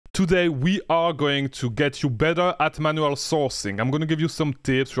Today we are going to get you better at manual sourcing. I'm going to give you some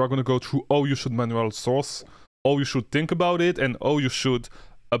tips. We are going to go through how you should manual source, how you should think about it, and how you should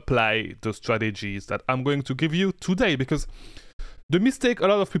apply the strategies that I'm going to give you today. Because the mistake a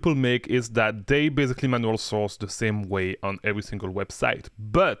lot of people make is that they basically manual source the same way on every single website.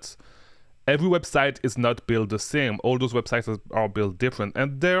 But every website is not built the same. All those websites are built different.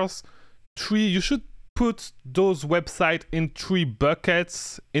 And there's three, you should put those websites in three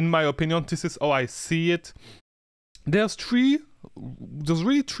buckets. In my opinion, this is how I see it. There's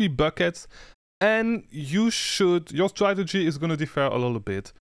really three buckets, and your strategy is going to differ a little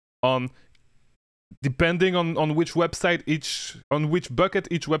bit depending on which bucket each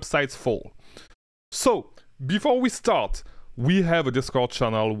websites fall. So before we start, we have a Discord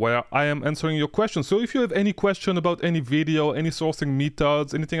channel where I am answering your questions. So if you have any question about any video, any sourcing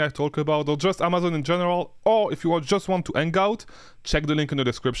methods, anything I talk about, or just Amazon in general, or if you just want to hang out, check the link in the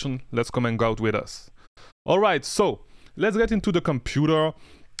description. Let's come hang out with us. All right, so let's get into the computer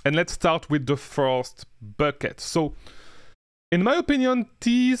and let's start with the first bucket. So in my opinion,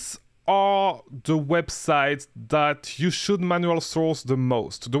 these are the websites that you should manual source the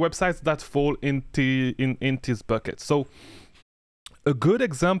most, the websites that fall in this bucket. So a good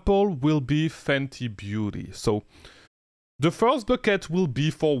example will be Fenty Beauty. So the first bucket will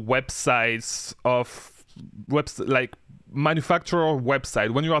be for websites like manufacturer website,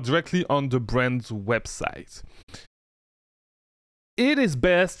 when you are directly on the brand's website. It is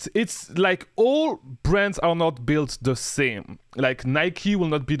best, it's like all brands are not built the same. Like Nike will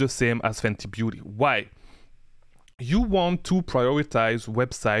not be the same as Fenty Beauty. Why? You want to prioritize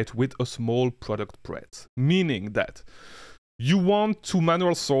website with a small product breadth, meaning that you want to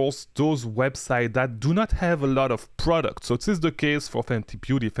manual source those websites that do not have a lot of product. So this is the case for Fenty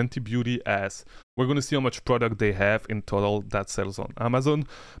Beauty. Fenty Beauty we're going to see how much product they have in total that sells on Amazon,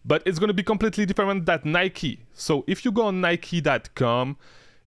 but it's going to be completely different than Nike. So if you go on Nike.com,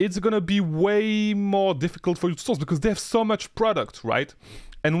 it's going to be way more difficult for you to source because they have so much product, right?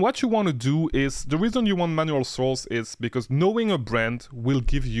 And what you want to do is, the reason you want manual source is because knowing a brand will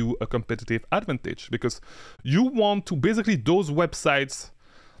give you a competitive advantage, because you want to basically those websites,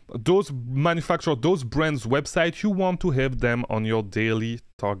 those manufacturers, those brands' websites, you want to have them on your daily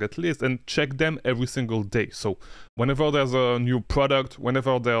target list and check them every single day. So whenever there's a new product,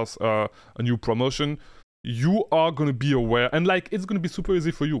 whenever there's a new promotion, you are going to be aware, and like it's going to be super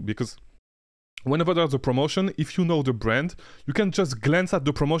easy for you because whenever there's a promotion, if you know the brand, you can just glance at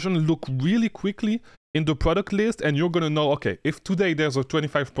the promotion, look really quickly in the product list, and you're going to know, okay, if today there's a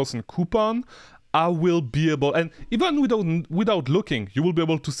 25% coupon, I will be able, and even without looking, you will be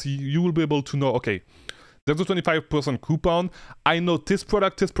able to see, you will be able to know, okay, there's a 25% coupon. I know this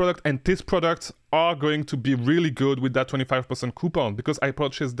product, and this product are going to be really good with that 25% coupon because I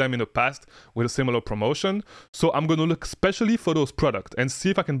purchased them in the past with a similar promotion. So I'm going to look especially for those products and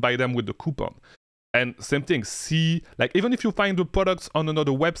see if I can buy them with the coupon. And same thing, see, like even if you find the products on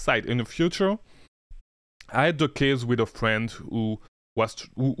another website in the future, I had the case with a friend who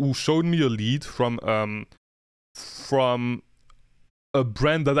showed me a lead from a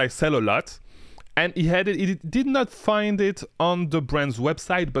brand that I sell a lot. And he did not find it on the brand's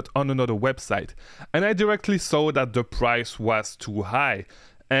website, but on another website. And I directly saw that the price was too high.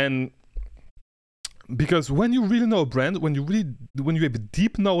 And because when you really know a brand, when you have a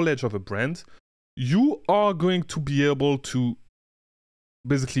deep knowledge of a brand, you are going to be able to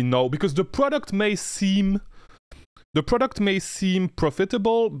basically know, because the product may seem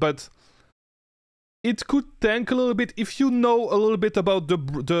profitable, but it could tank a little bit. If you know a little bit about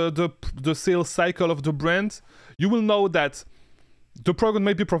the sales cycle of the brand, you will know that the product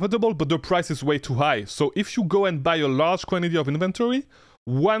may be profitable, but the price is way too high. So if you go and buy a large quantity of inventory,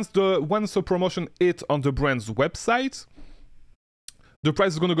 once the promotion hits on the brand's website, the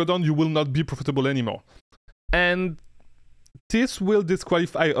price is going to go down. You will not be profitable anymore. And this will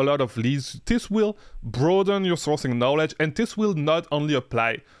disqualify a lot of leads. This will broaden your sourcing knowledge, and this will not only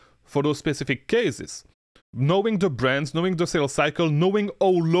apply for those specific cases. Knowing the brands, knowing the sales cycle, knowing how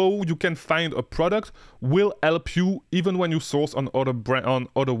low you can find a product will help you even when you source on other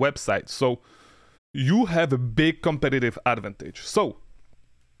websites. So you have a big competitive advantage. So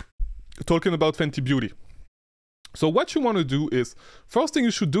talking about Fenty Beauty. So what you want to do is, first thing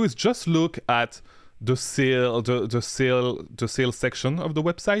you should do is just look at the sales section of the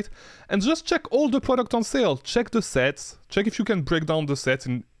website and just check all the product on sale. Check the sets, check if you can break down the sets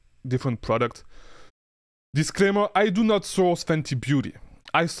in different product. Disclaimer, I do not source Fenty Beauty.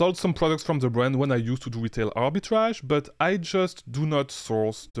 I sold some products from the brand when I used to do retail arbitrage, but I just do not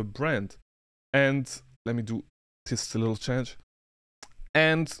source the brand. And let me do this little change.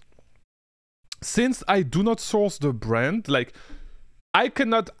 And since I do not source the brand, like I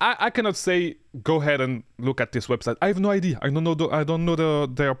cannot say go ahead and look at this website. I have no idea. I don't know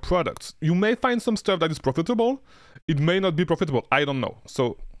their products. You may find some stuff that is profitable. It may not be profitable. I don't know.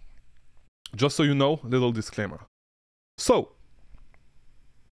 So just so you know, little disclaimer. So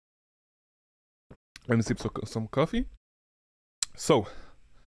let me sip some coffee. So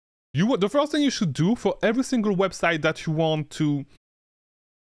the first thing you should do for every single website that you want to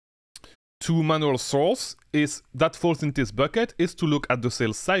manual source is that falls in this bucket is to look at the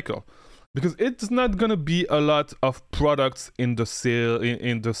sales cycle, because it's not gonna be a lot of products in the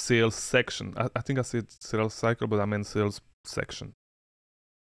sales section. I think I said sales cycle, but I meant sales section.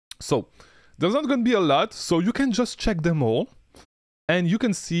 So there's not gonna be a lot, so you can just check them all, and you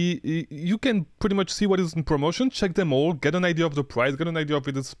can pretty much see what is in promotion, check them all, get an idea of the price, get an idea if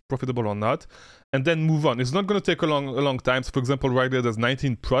it is profitable or not, and then move on. It's not going to take a long time. So for example, right there's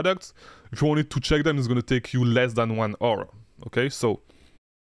 19 products. If you wanted to check them, it's going to take you less than 1 hour. Okay, so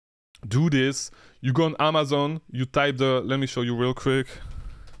do this. You go on Amazon, you type let me show you real quick.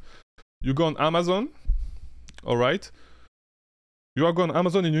 You go on Amazon, all right? You are going on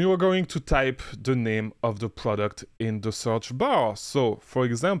Amazon and you are going to type the name of the product in the search bar. So, for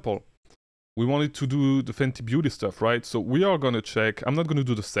example, we wanted to do the Fenty Beauty stuff, right? So we are going to check, I'm not going to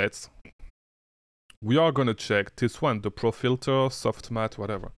do the sets. We are going to check this one, the Pro Filter, Soft Matte,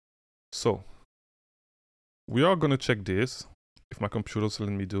 whatever. So, we are going to check this, if my computer's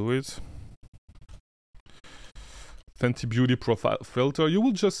letting me do it. Fenty Beauty Profile Filter. You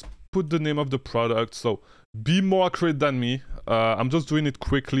will just put the name of the product. So, be more accurate than me. I'm just doing it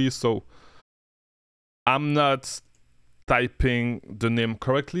quickly, so I'm not typing the name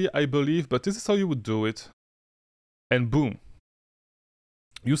correctly, I believe, but this is how you would do it. And boom.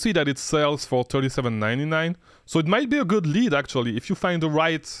 You see that it sells for $37.99. So it might be a good lead, actually, if you find the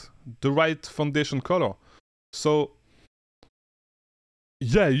right foundation color. So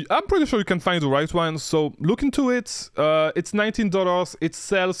yeah, I'm pretty sure you can find the right one. So look into it. It's $19. It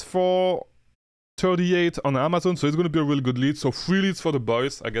sells for $38 on Amazon, so it's going to be a really good lead. So 3 leads for the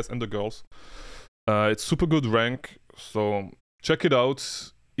boys, I guess, and the girls. It's super good rank, so check it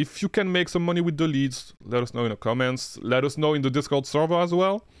out. If you can make some money with the leads, let us know in the comments. Let us know in the Discord server as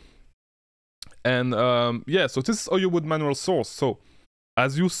well. And yeah, so this is how you would manual source. So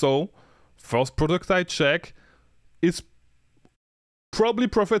as you saw, first product I check is probably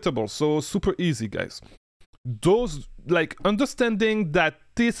profitable, so super easy, guys. Those, like, understanding that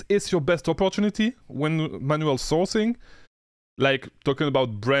this is your best opportunity when manual sourcing, like talking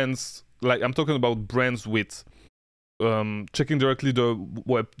about brands, like I'm talking about brands with checking directly the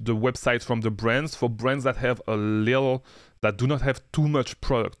website from the brands, for brands that have that do not have too much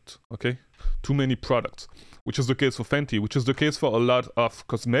product, okay, too many products, which is the case for Fenty, which is the case for a lot of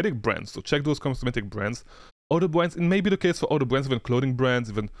cosmetic brands. So check those cosmetic brands. Other brands, it may be the case for other brands, even clothing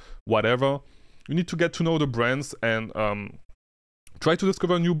brands, even whatever. You need to get to know the brands and try to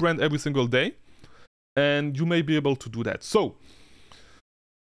discover a new brand every single day, and you may be able to do that. So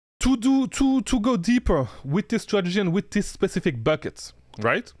to go deeper with this strategy and with this specific bucket,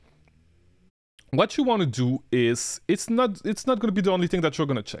 right? What you want to do is, it's not going to be the only thing that you're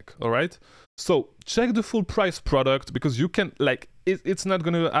going to check, all right? So check the full price product, because you can, like, it's not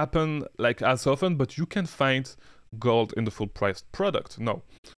going to happen like as often, but you can find gold in the full price product. No.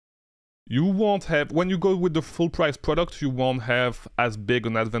 You won't have, when you go with the full price product, you won't have as big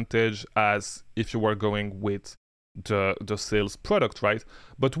an advantage as if you were going with the sales product, right?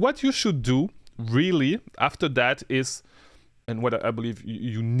 But what you should do really after that is, and what I believe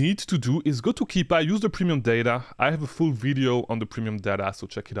you need to do, is go to Keepa, use the premium data. I have a full video on the premium data, so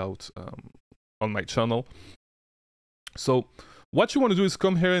check it out on my channel. So what you want to do is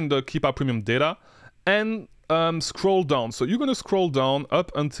come here in the Keepa premium data and scroll down. So you're going to scroll down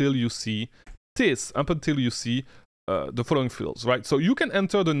up until you see this, up until you see the following fields, right? So you can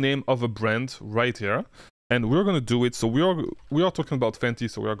enter the name of a brand right here, and we're going to do it. So we are talking about Fenty,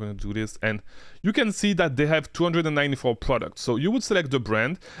 so we are going to do this, and you can see that they have 294 products. So you would select the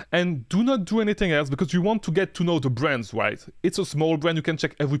brand and do not do anything else, because you want to get to know the brands, right? It's a small brand, you can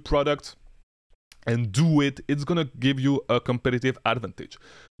check every product and do it. It's gonna give you a competitive advantage.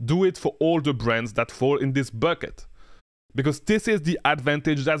 Do it for all the brands that fall in this bucket, because this is the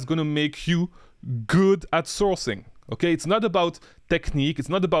advantage that's gonna make you good at sourcing. Okay, it's not about technique, it's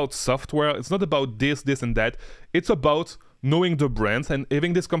not about software, it's not about this and that. It's about knowing the brands and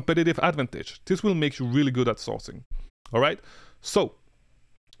having this competitive advantage. This will make you really good at sourcing. All right, so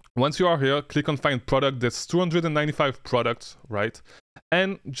once you are here, click on find product. There's 295 products, right?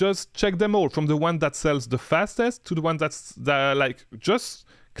 And just check them all, from the one that sells the fastest to the one like, just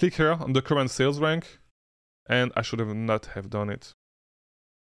click here on the current sales rank, and I should have not have done it,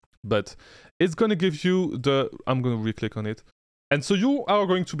 but it's going to give you the, I'm going to re-click on it. And so you are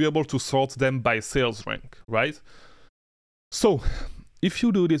going to be able to sort them by sales rank, right? So if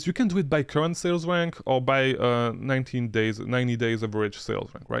you do this, you can do it by current sales rank or by 90 days average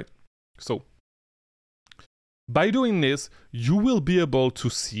sales rank, right? So by doing this, you will be able to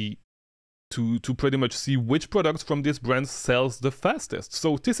see, to pretty much see which products from this brand sells the fastest.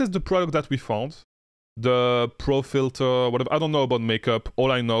 So this is the product that we found, the Pro Filter, whatever. I don't know about makeup.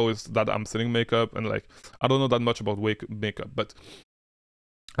 All I know is that I'm selling makeup, and like, I don't know that much about makeup, but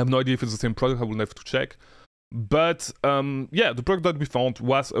I have no idea if it's the same product. I will have to check. But yeah, the product that we found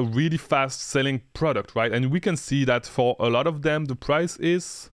was a really fast selling product, right? And we can see that for a lot of them, the price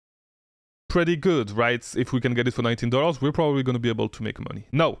is pretty good, right? If we can get it for $19, we're probably going to be able to make money.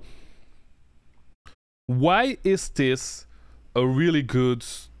 Now, why is this a really good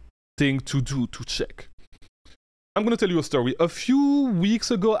thing to do, to check? I'm going to tell you a story. A few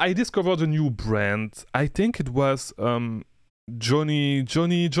weeks ago, I discovered a new brand. I think it was Johnny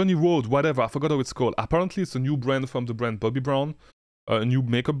Road, whatever. I forgot how it's called. Apparently, it's a new brand from the brand Bobbi Brown, a new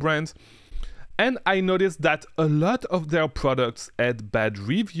makeup brand. And I noticed that a lot of their products had bad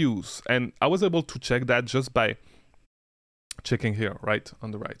reviews. And I was able to check that just by checking here, right,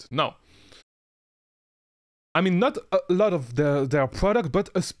 on the right. Now, I mean, not a lot of their product, but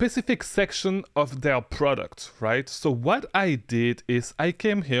a specific section of their product, right? So what I did is I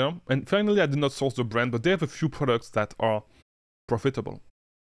came here, and finally I did not source the brand, but they have a few products that are profitable.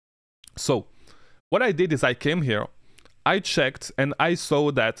 So what I did is I came here, I checked, and I saw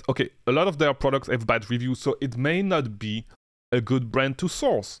that, okay, a lot of their products have bad reviews, so it may not be a good brand to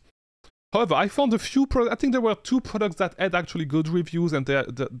source. However, I found a few products. I think there were 2 products that had actually good reviews and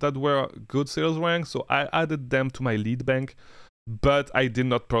that were good sales ranks, so I added them to my lead bank, but I did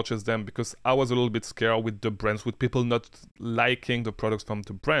not purchase them because I was a little bit scared with the brands, with people not liking the products from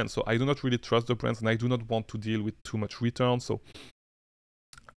the brand. So I do not really trust the brands, and I do not want to deal with too much return, so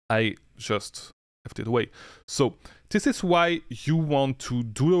I just left it away. So this is why you want to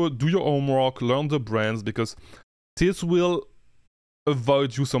do your homework, learn the brands, because this will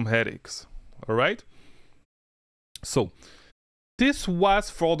avoid you some headaches. All right, so this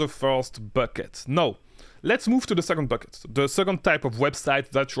was for the first bucket. Now let's move to the second bucket, the second type of website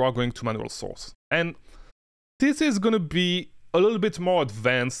that you are going to manual source, and this is going to be a little bit more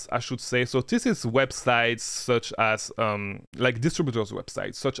advanced, I should say. So this is websites such as like distributors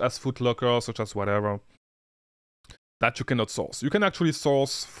websites such as Foot Locker, such as whatever, that you cannot source. You can actually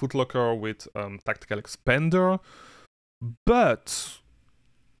source Foot Locker with Tactical Expander, but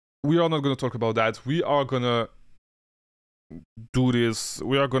we are not going to talk about that. We are going to do this.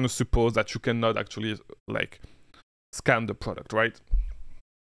 We are going to suppose that you cannot actually like scan the product, right?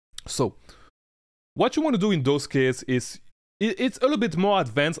 So what you want to do in those cases is it's a little bit more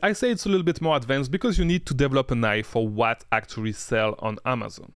advanced. I say it's a little bit more advanced because you need to develop an eye for what actually sell on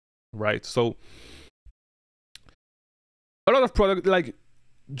Amazon, right? So a lot of product, like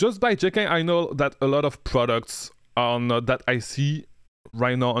just by checking, I know that a lot of products are not, that I see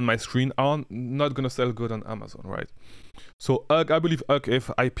right now on my screen, are not going to sell good on Amazon, right? So I believe UGG if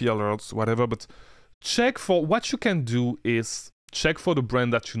IP alerts, whatever, but check for what you can do is check for the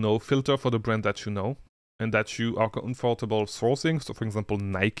brand that you know, filter for the brand that you know, and that you are comfortable sourcing. So for example,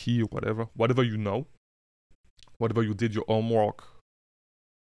 Nike or whatever you know, whatever you did your homework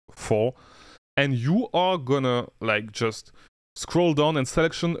for, and you are gonna like just scroll down and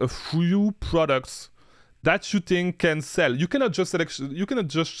selection a few products that you think can sell. You cannot just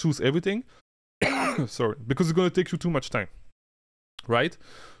choose everything. Sorry, because it's gonna take you too much time, right?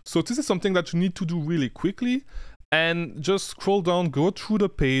 So this is something that you need to do really quickly, and just scroll down, go through the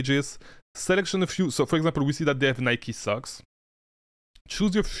pages, selection a few. So for example, we see that they have Nike socks.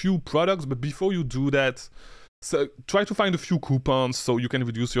 Choose your few products, but before you do that, so try to find a few coupons so you can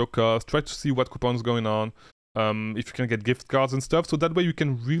reduce your cost. Try to see what coupons going on, if you can get gift cards and stuff, so that way you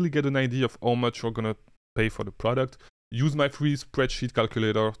can really get an idea of how much you're gonna pay for the product. Use my free spreadsheet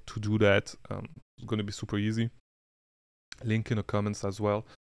calculator to do that. It's gonna be super easy. Link in the comments as well.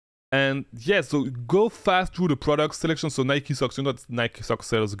 And yeah, so go fast through the product selection. So Nike socks, you know that Nike socks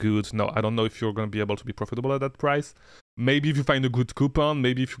sells good. No, I don't know if you're going to be able to be profitable at that price. Maybe if you find a good coupon,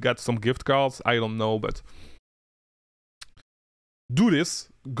 maybe if you get some gift cards, I don't know, but do this.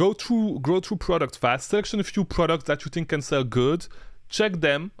 Go through product fast. Selection a few products that you think can sell good. Check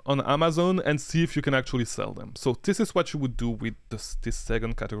them on Amazon and see if you can actually sell them. So this is what you would do with this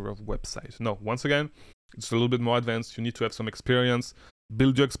second category of website. No, once again, it's a little bit more advanced. You need to have some experience.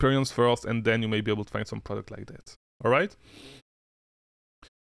 Build your experience first, and then you may be able to find some product like that. All right?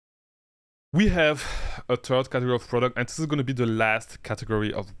 We have a third category of product, and this is going to be the last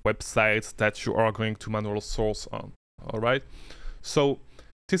category of websites that you are going to manual source on. All right. So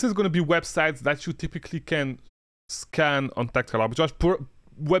this is going to be websites that you typically can scan on tactical arbitrage.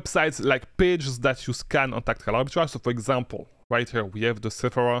 Websites like pages that you scan on tactical arbitrage. So for example, right here we have the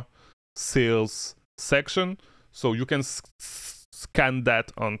Sephora sales section. So you can scan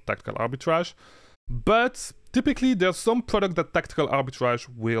that on tactical arbitrage. But typically there's some product that tactical arbitrage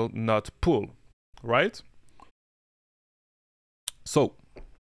will not pull, right? So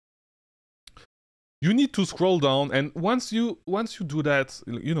you need to scroll down, and once you do that,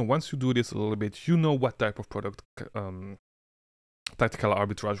 once you do this a little bit, you know what type of product tactical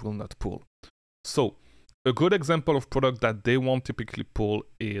arbitrage will not pull. So a good example of product that they won't typically pull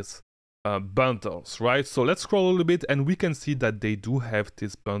is bundles, right? So let's scroll a little bit, and we can see that they do have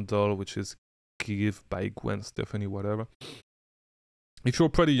this bundle, which is Give by Gwen Stefani, whatever. If you're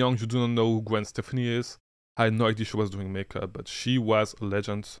pretty young, you do not know who Gwen Stefani is. I had no idea she was doing makeup, but she was a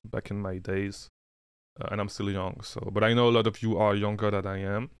legend back in my days, and I'm still young. So, but I know a lot of you are younger than I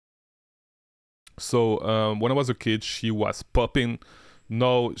am. So when I was a kid, she was popping.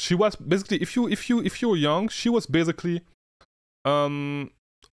 No, she was basically, if you're young, she was basically what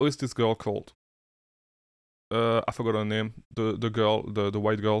is this girl called? I forgot her name. The girl, the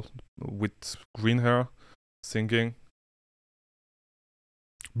white girl with green hair, singing.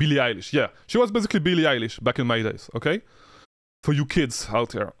 Billie Eilish. Yeah, she was basically Billie Eilish back in my days. Okay, for you kids out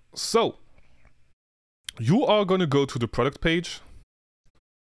there. So you are gonna go to the product page,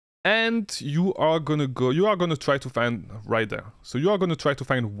 and you are gonna try to find right there. So you are gonna try to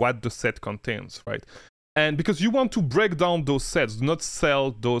find what the set contains, right? And because you want to break down those sets, do not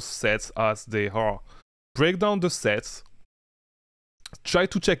sell those sets as they are. Break down the sets, try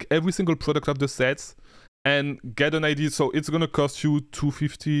to check every single product of the sets, and get an idea. So it's gonna cost you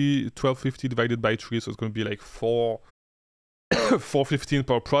 $12.50 divided by 3, so it's gonna be like $4.15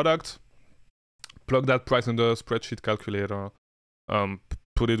 per product. Plug that price in the spreadsheet calculator,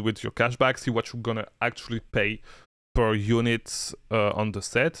 put it with your cashback, see what you're gonna actually pay per unit on the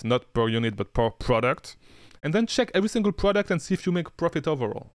set, not per unit but per product, and then check every single product and see if you make profit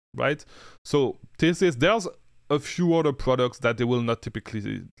overall. Right? So there's a few other products that they will not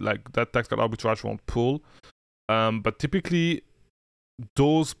typically, like that tactical arbitrage won't pull, but typically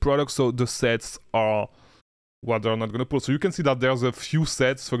those products, so the sets are what they're not going to pull. So you can see that there's a few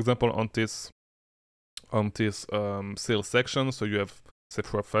sets, for example, on this sales section. So you have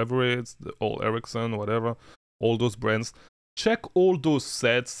Sephora favorites, the All Ericsson, whatever, all those brands. Check all those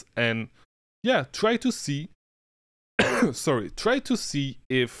sets and yeah, try to see try to see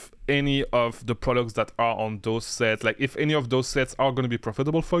if any of the products that are on those sets, like if any of those sets are going to be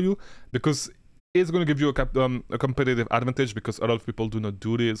profitable for you, because it's going to give you a competitive advantage, because a lot of people do not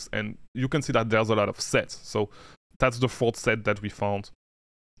do this, and you can see that there's a lot of sets. So that's the fourth set that we found.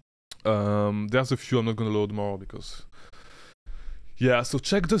 There's a few, I'm not going to load more because yeah, so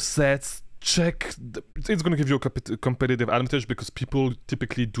check the sets. It's going to give you a competitive advantage, because people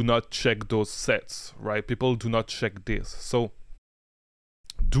typically do not check those sets, right? People do not check this. So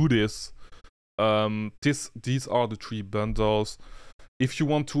do this. These are the 3 bundles. If you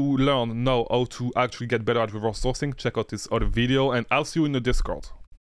want to learn now how to actually get better at reverse sourcing, check out this other video, and I'll see you in the Discord.